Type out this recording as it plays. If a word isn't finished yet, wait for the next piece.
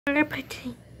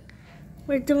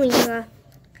We're doing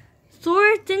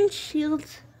swords and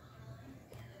shields,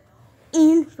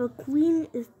 and the queen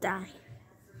is dying.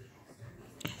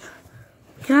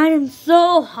 God, I'm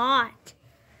so hot.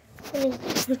 And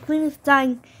the queen is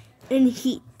dying in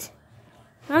heat.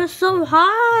 I'm so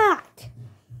hot.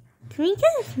 Can we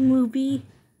get a smoothie?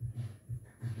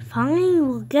 Fine,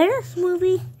 we'll get a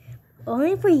smoothie.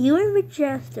 Only for you and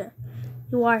Majesta.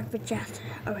 You are Majesta.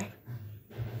 Alright.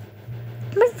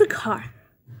 Where's the car?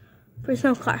 There's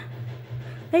no car.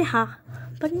 Hey, ha.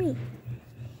 But me.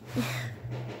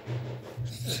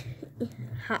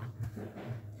 Ha.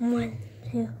 1,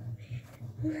 2.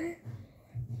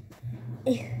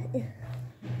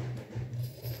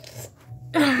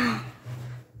 That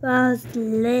was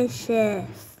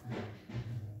delicious.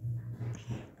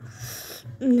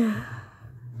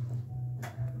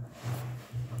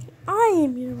 I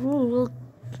am your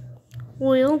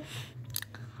royal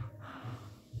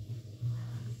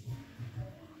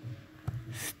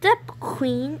step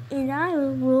queen, and I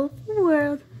will rule the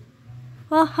world.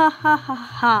 Ha ha ha ha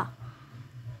ha.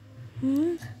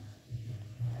 There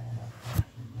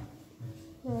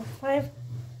are 5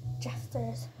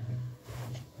 jesters.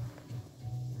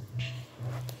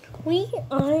 We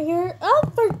are your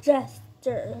upper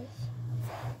jesters.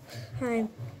 I'm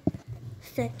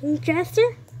 2nd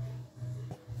jester.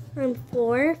 I'm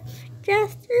 4th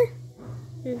jester.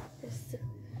 I'm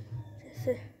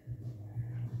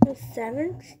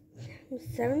 7th.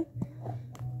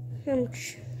 I'm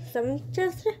 7th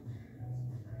jester.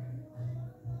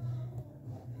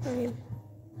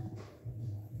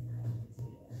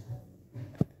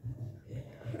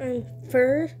 I'm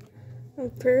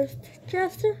first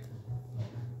jester.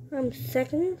 I'm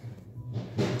 2nd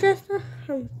jester.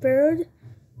 I'm third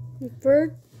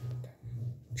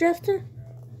jester.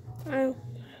 I'm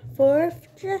 4th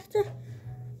jester.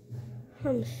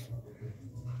 I'm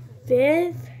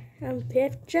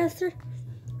 5th jester.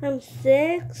 I'm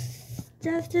 6th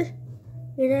jester.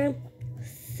 And I'm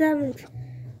 7th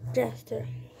jester.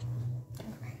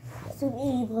 Some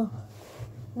evil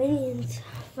minions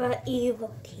for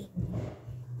evil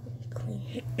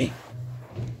queen.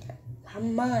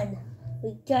 Come on, we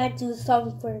gotta do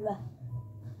something for the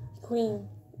queen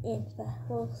and the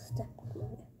whole step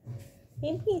queen.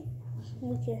 Maybe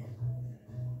we can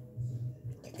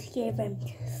scare them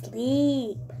to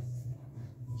sleep.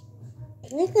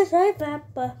 They could try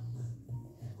that, but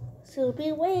she'll be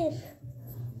awake.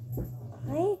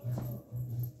 I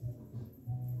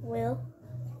will.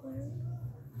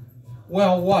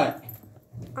 Well, what?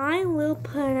 I will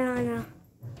put on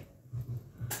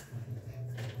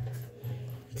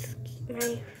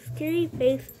my scary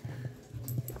face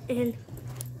and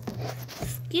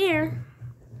scare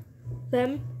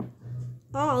them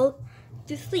all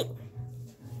to sleep.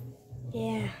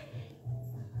 Yeah.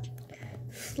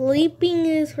 Sleeping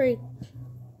is for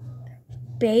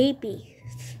babies.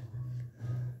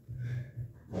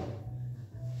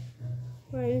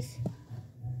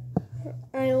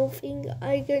 I don't think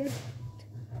I can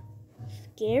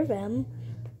scare them.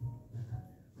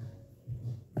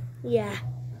 Yeah,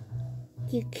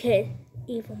 you could,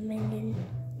 evil minion.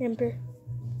 Remember?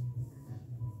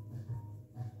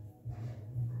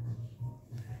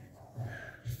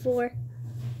 Four.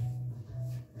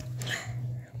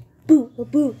 Boo, boo,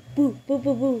 boo, boo, boo,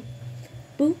 boo.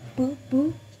 Boo, boo,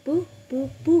 boo, boo, boo,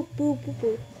 boo, boo, boo,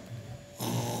 boo.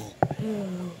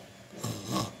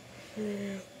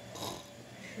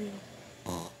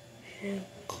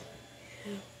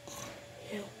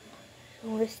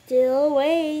 We're still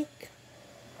awake.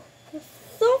 There's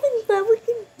something that we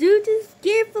can do to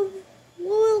scare the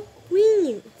royal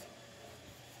queens.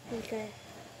 Okay.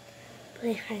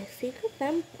 Play hide and seek with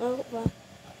them while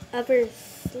others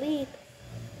sleep.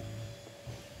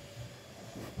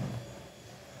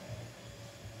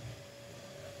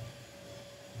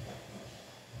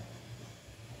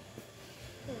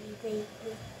 Baby.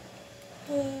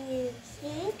 And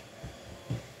seek.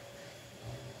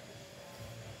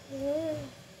 Yeah.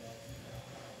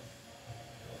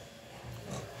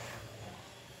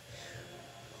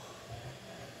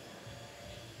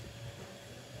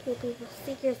 We'll be the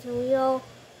seekers and we all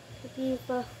will be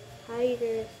the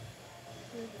hiders.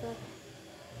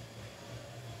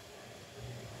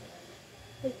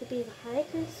 We could be the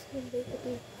hiders and they could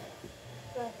be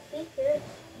the seekers.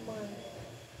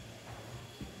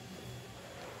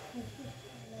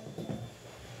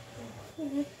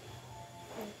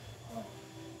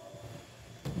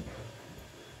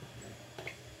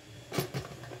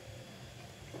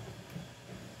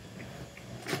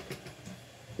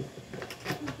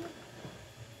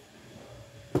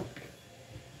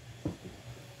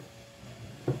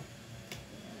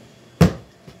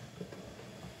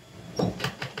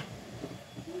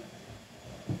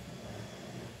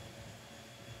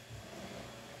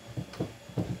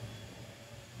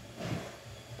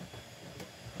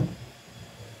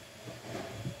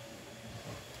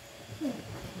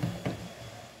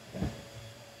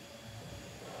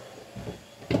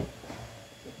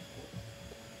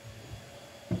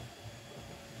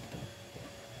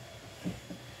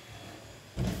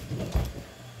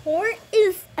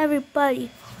 is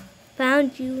everybody?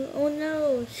 Found you. Oh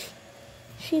no,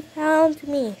 she found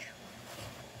me.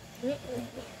 Found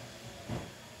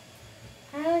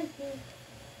you.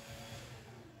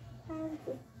 Found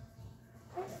you.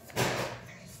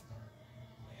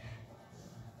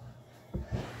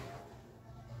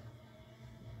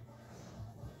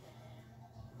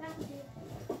 Found you.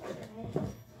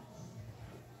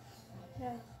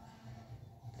 Okay.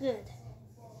 Good.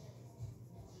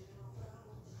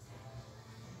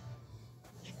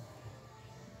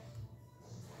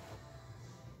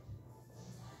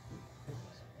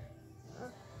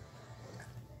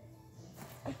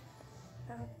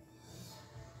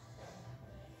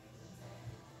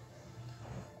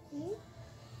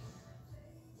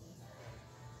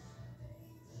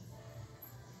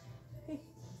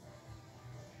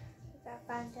 I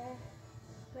found her.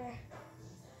 Where?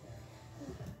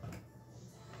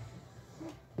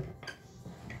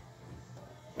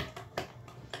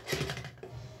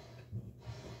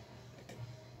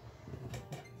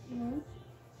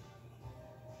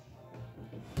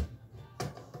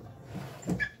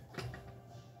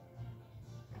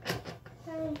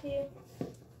 Found you.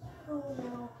 Oh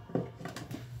no.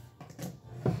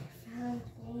 Found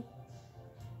me.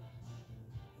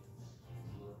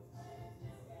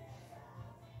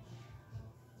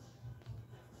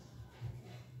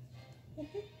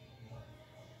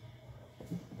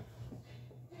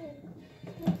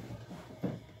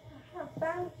 I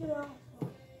found you also.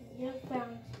 You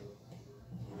found you.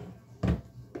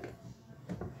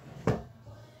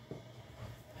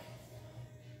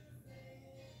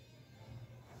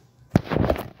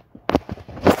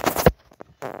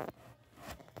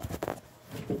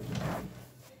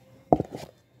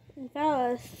 We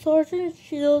got a sword and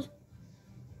shield.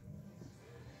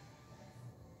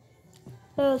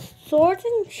 A sword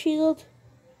and shield.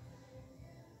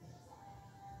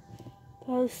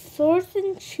 A sword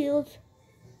and shield.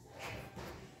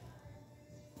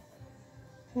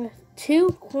 And 2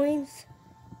 queens.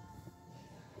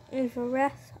 And the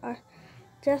rest are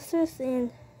justice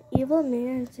and evil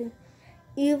minions and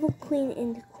evil queen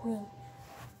and the queen.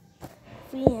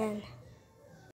 The end.